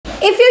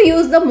If you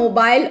use the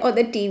mobile or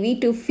the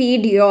TV to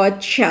feed your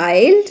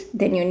child,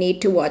 then you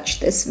need to watch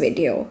this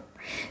video.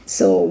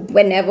 So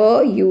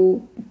whenever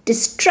you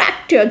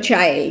distract your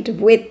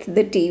child with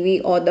the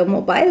TV or the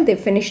mobile, they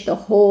finish the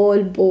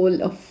whole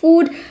bowl of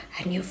food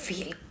and you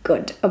feel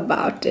good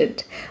about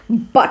it.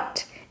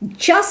 But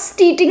just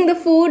eating the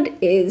food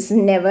is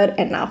never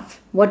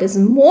enough. What is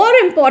more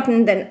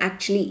important than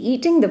actually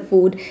eating the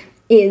food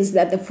is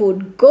that the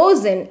food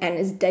goes in and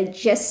is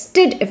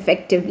digested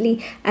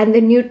effectively, and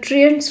the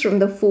nutrients from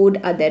the food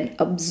are then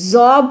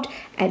absorbed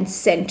and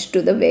sent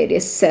to the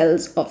various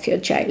cells of your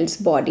child's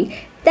body.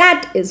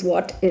 That is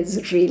what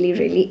is really,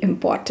 really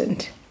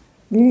important.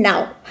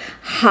 Now,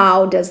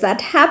 how does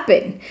that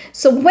happen?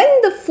 So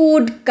when the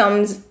food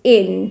comes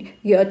in,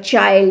 your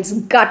child's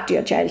gut,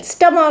 your child's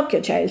stomach,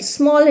 your child's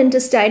small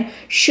intestine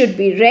should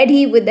be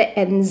ready with the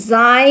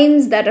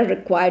enzymes that are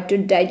required to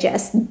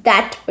digest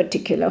that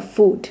particular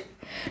food.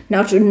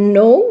 Now, to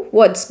know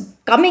what's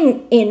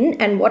coming in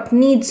and what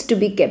needs to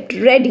be kept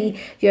ready,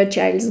 your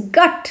child's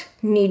gut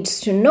needs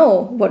to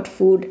know what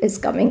food is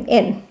coming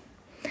in.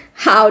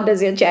 How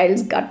does your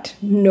child's gut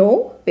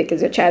know?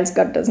 Because your child's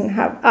gut doesn't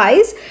have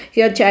eyes.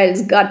 Your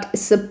child's gut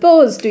is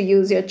supposed to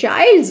use your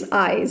child's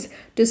eyes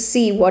to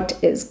see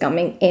what is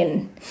coming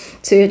in.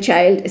 So your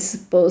child is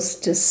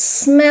supposed to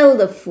smell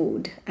the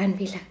food and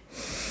be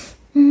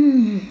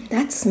like,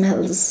 that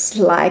smells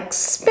like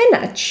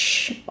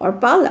spinach or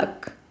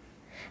palak.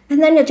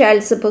 And then your child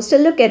is supposed to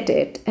look at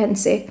it and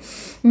say,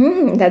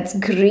 that's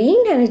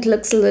green and it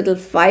looks a little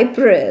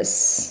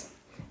fibrous.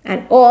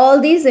 And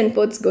all these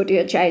inputs go to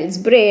your child's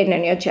brain,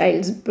 and your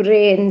child's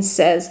brain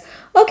says,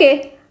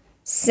 okay,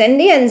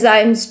 send the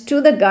enzymes to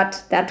the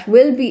gut that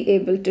will be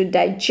able to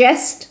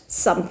digest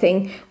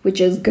something which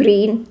is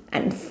green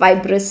and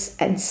fibrous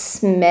and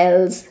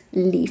smells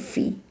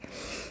leafy.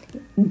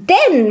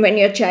 Then when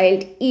your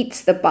child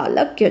eats the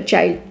palak, your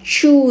child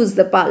chews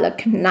the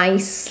palak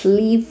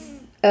nicely,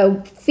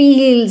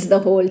 feels the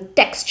whole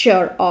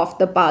texture of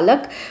the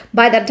palak.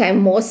 By that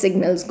time, more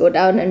signals go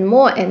down and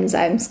more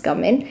enzymes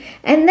come in.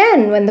 And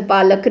then when the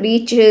palak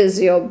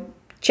reaches your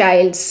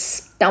child's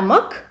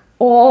stomach,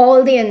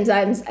 all the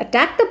enzymes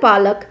attack the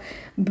palak,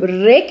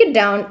 break it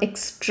down,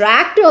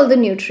 extract all the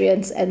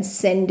nutrients and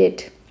send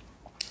it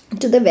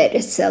to the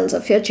various cells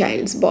of your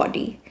child's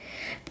body.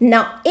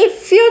 Now,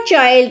 if your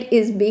child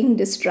is being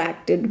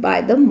distracted by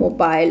the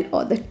mobile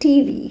or the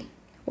TV,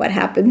 what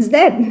happens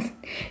then?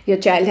 Your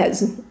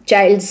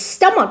child's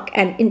stomach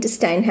and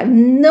intestine have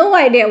no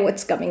idea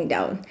what's coming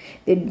down.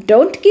 They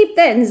don't keep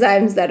the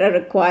enzymes that are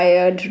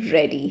required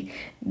ready.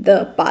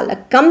 The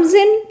palak comes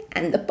in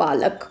and the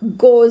palak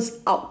goes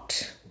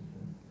out.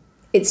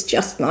 It's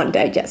just not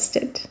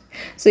digested.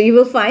 So you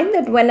will find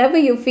that whenever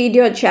you feed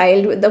your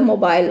child with the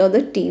mobile or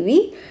the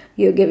TV,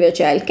 you give your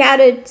child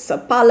carrots or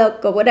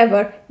palak or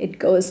whatever, it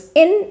goes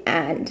in,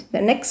 and the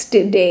next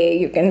day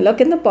you can look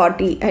in the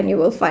potty and you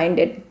will find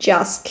it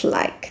just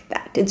like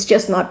that. It's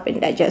just not been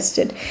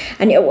digested.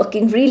 And you're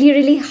working really,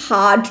 really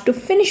hard to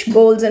finish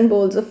bowls and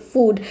bowls of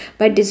food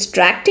by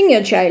distracting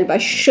your child, by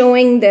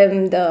showing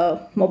them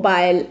the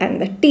mobile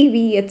and the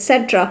TV,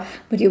 etc.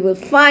 But you will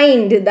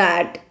find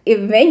that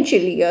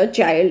eventually your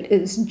child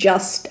is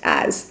just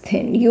as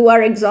thin. You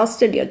are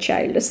exhausted, your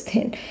child is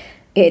thin.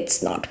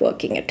 It's not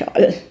working at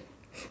all.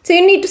 So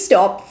you need to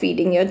stop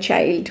feeding your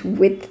child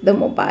with the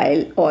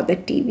mobile or the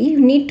TV. You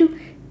need to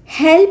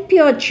help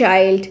your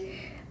child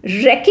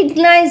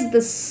recognize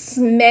the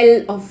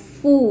smell of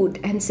food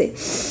and say,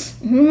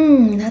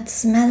 that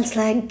smells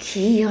like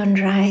ghee on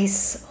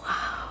rice.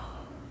 Wow,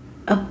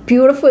 a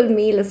beautiful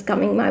meal is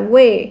coming my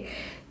way.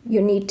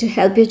 You need to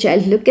help your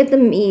child look at the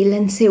meal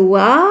and say,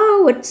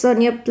 wow, what's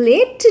on your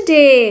plate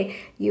today?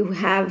 You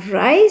have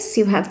rice,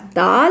 you have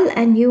dal,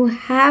 and you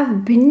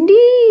have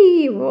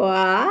bhindi.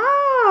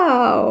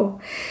 Wow.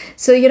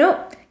 So,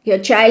 your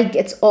child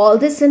gets all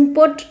this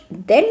input.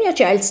 Then your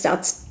child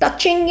starts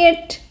touching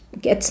it,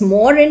 gets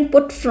more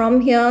input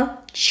from here,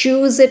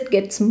 chews it,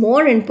 gets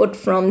more input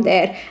from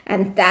there.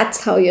 And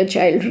that's how your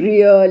child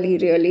really,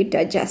 really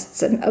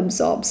digests and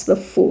absorbs the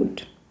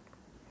food.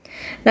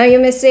 Now you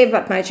may say,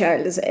 but my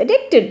child is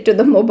addicted to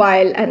the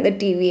mobile and the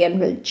TV and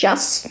will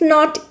just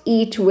not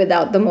eat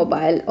without the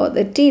mobile or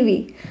the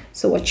TV.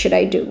 So what should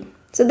I do?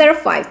 So there are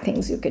 5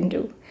 things you can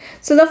do.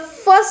 So the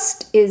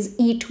first is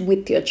eat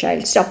with your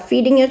child. Stop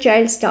feeding your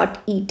child, start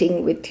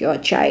eating with your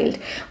child.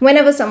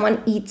 Whenever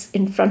someone eats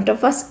in front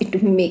of us,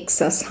 it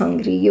makes us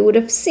hungry. You would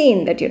have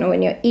seen that,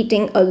 when you're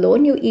eating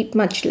alone, you eat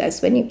much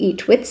less. When you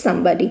eat with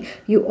somebody,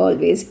 you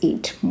always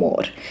eat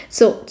more.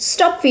 So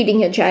stop feeding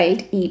your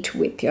child, eat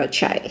with your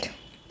child.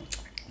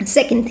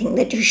 Second thing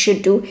that you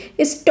should do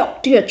is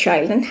talk to your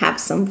child and have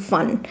some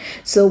fun.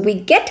 So we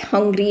get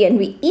hungry and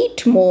we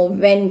eat more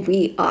when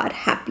we are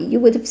happy. You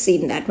would have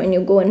seen that when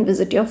you go and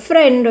visit your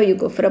friend or you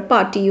go for a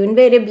party, you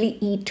invariably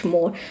eat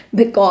more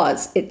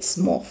because it's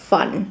more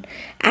fun.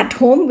 At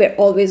home, we're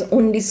always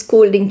only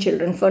scolding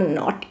children for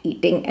not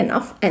eating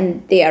enough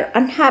and they are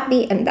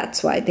unhappy and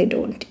that's why they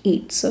don't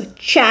eat. So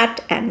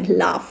chat and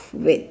laugh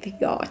with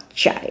your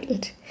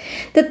child.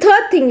 The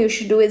third thing you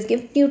should do is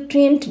give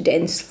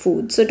nutrient-dense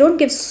food. So don't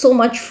give so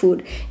much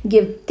food.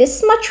 Give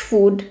this much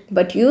food,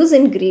 but use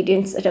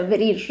ingredients that are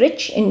very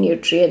rich in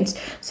nutrients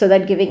so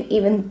that giving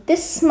even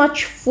this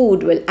much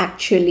food will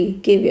actually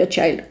give your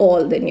child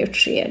all the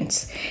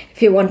nutrients.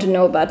 If you want to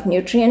know about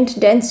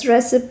nutrient-dense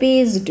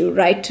recipes, do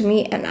write to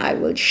me and I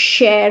will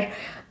share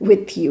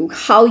with you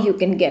how you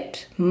can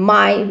get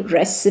my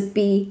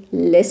recipe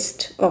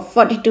list of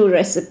 42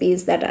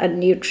 recipes that are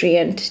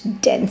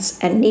nutrient dense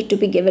and need to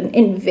be given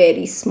in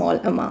very small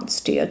amounts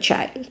to your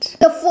child.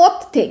 The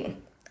fourth thing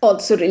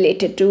also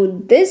related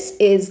to this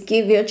is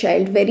give your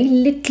child very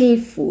little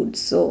food.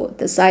 So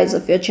the size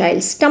of your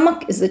child's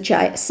stomach is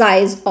the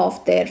size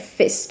of their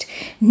fist.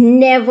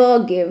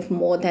 Never give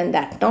more than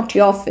that. Not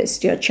your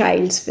fist, your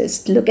child's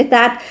fist. Look at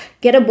that.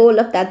 Get a bowl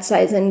of that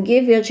size and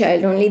give your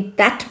child only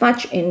that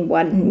much in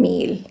one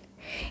meal.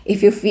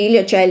 If you feel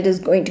your child is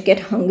going to get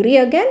hungry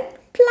again,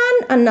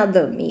 plan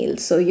another meal.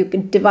 So you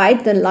could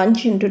divide the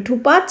lunch into two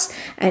parts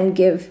and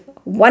give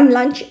one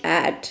lunch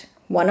at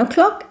 1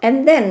 o'clock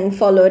and then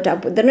follow it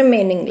up with the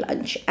remaining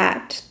lunch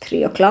at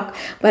 3 o'clock.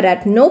 But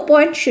at no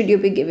point should you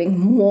be giving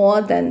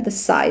more than the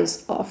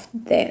size of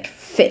their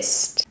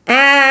fist.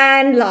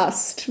 And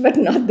last but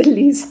not the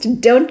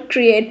least, don't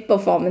create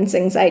performance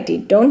anxiety.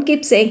 Don't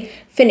keep saying,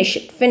 finish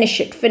it, finish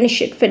it,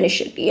 finish it, finish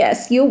it.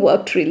 Yes, you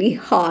worked really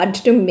hard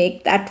to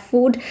make that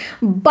food.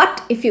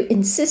 But if you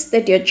insist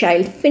that your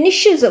child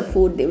finishes a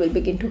food, they will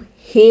begin to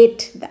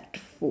hate that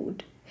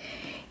food.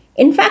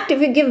 In fact, if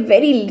you give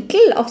very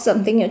little of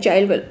something, your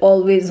child will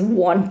always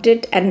want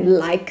it and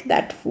like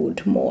that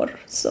food more.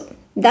 So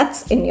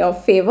that's in your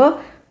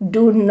favor.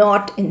 Do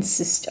not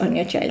insist on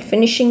your child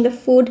finishing the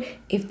food.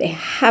 If they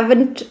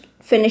haven't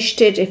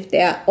finished it, if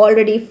they are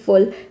already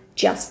full,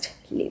 just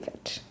leave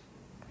it.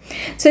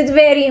 So it's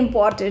very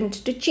important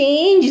to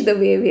change the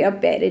way we are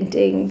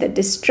parenting. The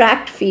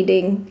distract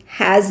feeding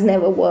has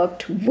never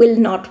worked, will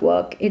not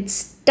work.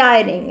 It's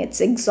tiring,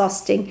 it's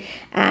exhausting,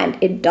 and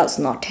it does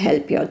not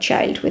help your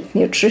child with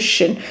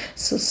nutrition.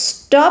 So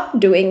stop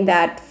doing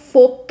that.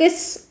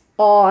 Focus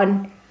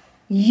on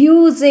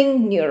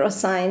using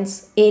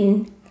neuroscience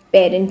in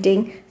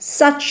parenting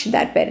such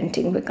that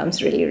parenting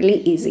becomes really,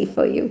 really easy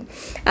for you.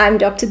 I'm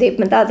Dr.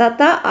 Devmata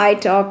Datta. I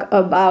talk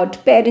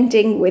about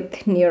parenting with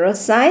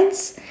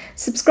neuroscience.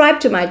 Subscribe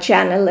to my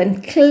channel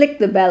and click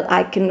the bell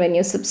icon when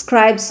you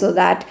subscribe so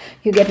that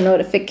you get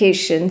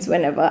notifications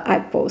whenever I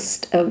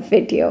post a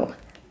video.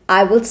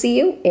 I will see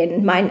you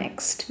in my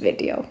next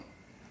video.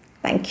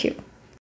 Thank you.